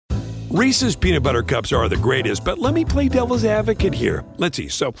Reese's peanut butter cups are the greatest, but let me play devil's advocate here. Let's see.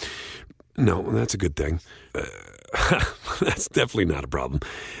 So, no, that's a good thing. That's definitely not a problem.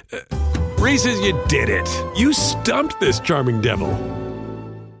 Reese's, you did it. You stumped this charming devil.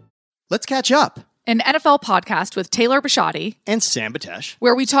 Let's catch up. An NFL podcast with Taylor Bisciotti and Sam Batesh,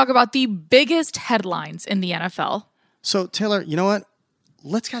 where we talk about the biggest headlines in the NFL. So, Taylor, you know what?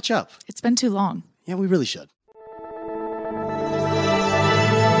 Let's catch up. It's been too long. Yeah, we really should.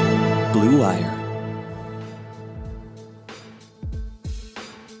 Blue Wire.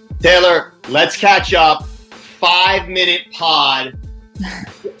 Taylor, let's catch up. 5-minute pod.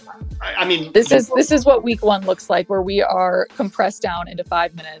 I mean, this is what week one looks like, where we are compressed down into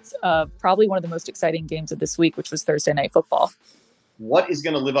 5 minutes of probably one of the most exciting games of this week, which was Thursday Night Football. What is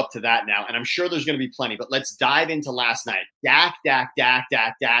going to live up to that now? And I'm sure there's going to be plenty, but let's dive into last night. Dak. Now,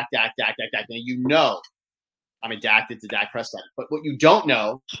 you know I'm addicted to Dak Prescott. But what you don't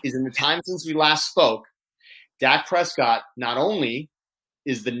know is in the time since we last spoke, Dak Prescott not only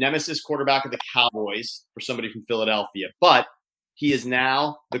is the nemesis quarterback of the Cowboys for somebody from Philadelphia, but he is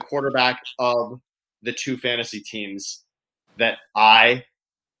now the quarterback of the two fantasy teams that I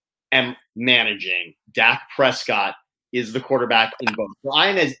am managing. Dak Prescott is the quarterback in both. So I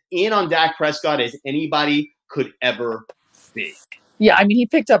am as in on Dak Prescott as anybody could ever be. Yeah, I mean, he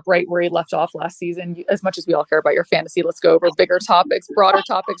picked up right where he left off last season. As much as we all care about your fantasy, let's go over bigger topics, broader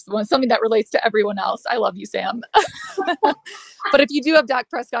topics, something that relates to everyone else. I love you, Sam. But if you do have Dak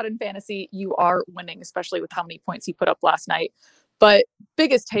Prescott in fantasy, you are winning, especially with how many points he put up last night. But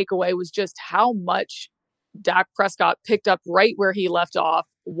biggest takeaway was just how much Dak Prescott picked up right where he left off.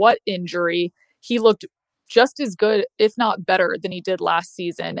 What injury. He looked just as good, if not better, than he did last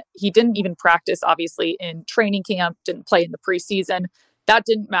season. He didn't even practice, obviously, in training camp, didn't play in the preseason. That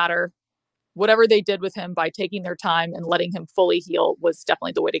didn't matter. Whatever they did with him by taking their time and letting him fully heal was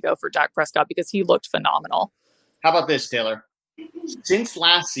definitely the way to go for Dak Prescott because he looked phenomenal. How about this, Taylor? Since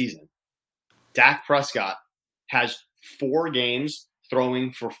last season, Dak Prescott has 4 games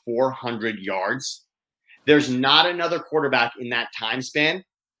throwing for 400 yards. There's not another quarterback in that time span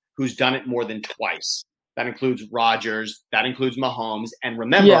who's done it more than twice. That includes Rodgers. That includes Mahomes. And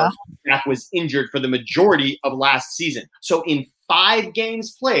remember, Dak was injured for the majority of last season. So in 5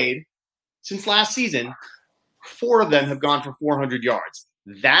 games played since last season, 4 of them have gone for 400 yards.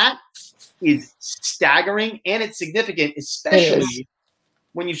 That is staggering, and it's significant, especially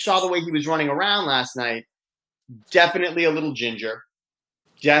when you saw the way he was running around last night. Definitely a little ginger.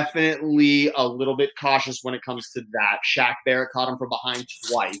 Definitely a little bit cautious when it comes to that. Shaq Barrett caught him from behind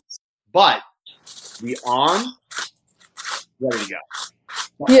twice. But the arm, ready to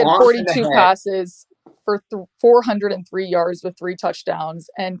go. He had 42 passes for 403 yards with 3 touchdowns.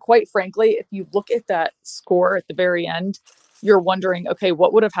 And quite frankly, if you look at that score at the very end, you're wondering, okay,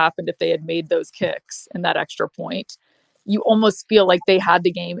 what would have happened if they had made those kicks and that extra point? You almost feel like they had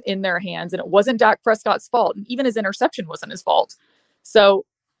the game in their hands, and it wasn't Dak Prescott's fault. And even his interception wasn't his fault. So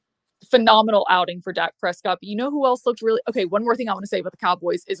phenomenal outing for Dak Prescott. But you know who else looked really... Okay, one more thing I want to say about the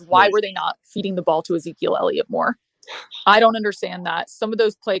Cowboys is why were they not feeding the ball to Ezekiel Elliott more? I don't understand that. Some of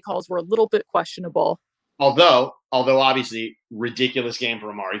those play calls were a little bit questionable. Although obviously, ridiculous game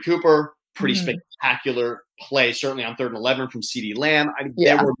for Amari Cooper. Pretty spectacular play, certainly on 3rd and 11 from CeeDee Lamb. I mean,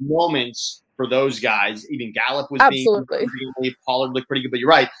 there were moments for those guys. Even Gallup was absolutely. Pollard looked pretty good, but you're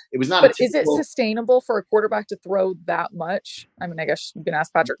right. It was not. But is it sustainable for a quarterback to throw that much? I mean, I guess you can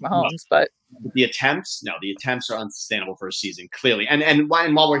ask Patrick Mahomes, but the attempts are unsustainable for a season, clearly. And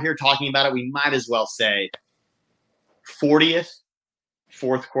while we're here talking about it, we might as well say 40th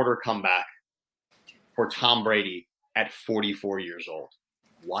fourth quarter comeback for Tom Brady at 44 years old.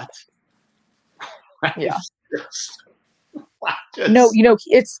 What? Yeah. No, you know,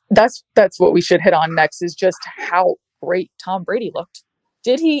 that's what we should hit on next is just how great Tom Brady looked.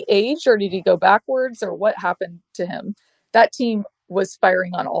 Did he age or did he go backwards or what happened to him? That team was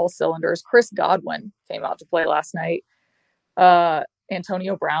firing on all cylinders. Chris Godwin came out to play last night.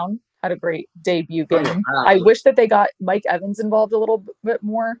 Antonio Brown had a great debut game. I wish that they got Mike Evans involved a little bit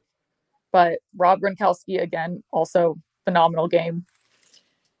more, but Rob Gronkowski, again, also phenomenal game.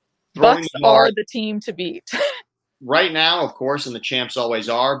 Bucks are the team to beat. Right now, of course, and the champs always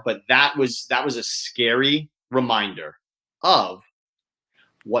are, but that was a scary reminder of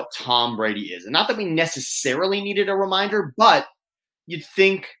what Tom Brady is. And not that we necessarily needed a reminder, but you'd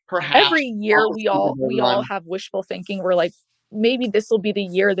think perhaps every year we all have wishful thinking. We're like, maybe this will be the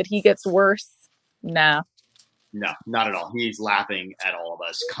year that he gets worse. Nah. No, not at all. He's laughing at all of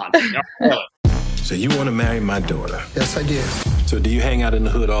us constantly. So you want to marry my daughter? Yes, I did. So do you hang out in the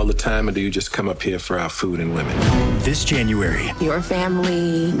hood all the time, or do you just come up here for our food and women? This January. Your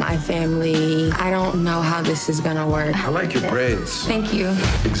family, my family. I don't know how this is gonna work. I like your braids. Thank you.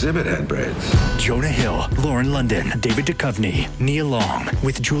 Exhibit had braids. Jonah Hill, Lauren London, David Duchovny, Nia Long,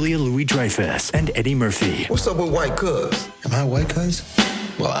 with Julia Louis-Dreyfus and Eddie Murphy. What's up with White Cuz? Am I White Cuz?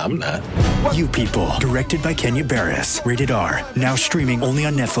 Well, I'm not. You People, directed by Kenya Barris. Rated R. Now streaming only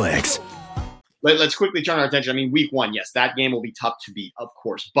on Netflix. Let's quickly turn our attention. I mean, week one, yes, that game will be tough to beat, of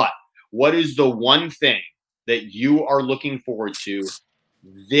course. But what is the one thing that you are looking forward to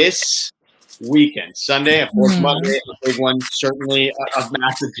this weekend? Sunday, of course, Monday, a big one. Certainly a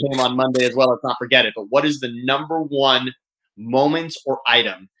massive game on Monday as well. Let's not forget it. But what is the number one moment or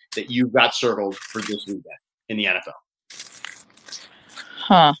item that you've got circled for this weekend in the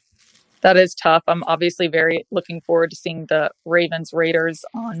NFL? That is tough. I'm obviously very looking forward to seeing the Ravens Raiders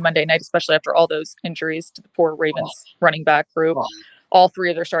on Monday night, especially after all those injuries to the poor Ravens running back group. All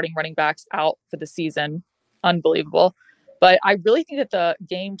three of their starting running backs out for the season. Unbelievable. But I really think that the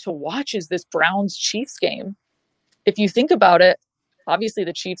game to watch is this Browns-Chiefs game. If you think about it, obviously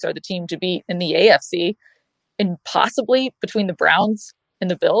the Chiefs are the team to beat in the AFC, and possibly between the Browns and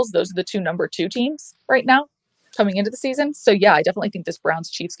the Bills, those are the two number 2 teams right now coming into the season. So yeah, I definitely think this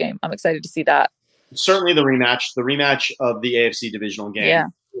Browns-Chiefs game, I'm excited to see that. Certainly the rematch of the AFC divisional game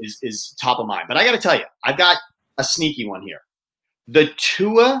is top of mind. But I got to tell you, I've got a sneaky one here. The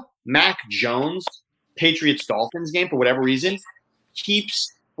Tua Mac Jones Patriots-Dolphins game, for whatever reason,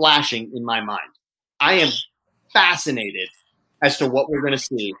 keeps flashing in my mind. I am fascinated as to what we're going to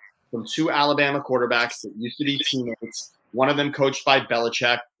see from two Alabama quarterbacks that used to be teammates. One of them coached by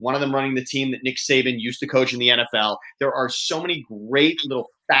Belichick, one of them running the team that Nick Saban used to coach in the NFL. There are so many great little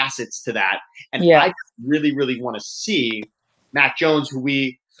facets to that. And I really, really want to see Mac Jones, who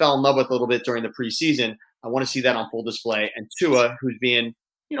we fell in love with a little bit during the preseason. I want to see that on full display. And Tua, who's being,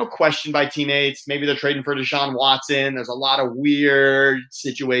 questioned by teammates. Maybe they're trading for Deshaun Watson. There's a lot of weird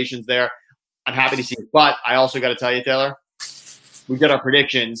situations there. I'm happy to see it. But I also got to tell you, Taylor, we got our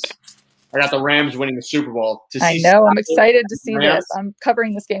predictions. I got the Rams winning the Super Bowl. I know. I'm excited to see this. I'm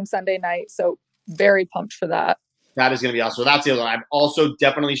covering this game Sunday night, so very pumped for that. That is going to be awesome. So that's the other one. I've also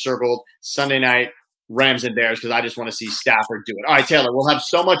definitely circled Sunday night Rams and Bears because I just want to see Stafford do it. All right, Taylor, we'll have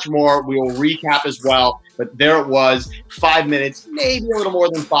so much more. We will recap as well. But there it was, 5 minutes, maybe a little more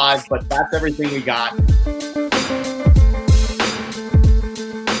than 5, but that's everything we got.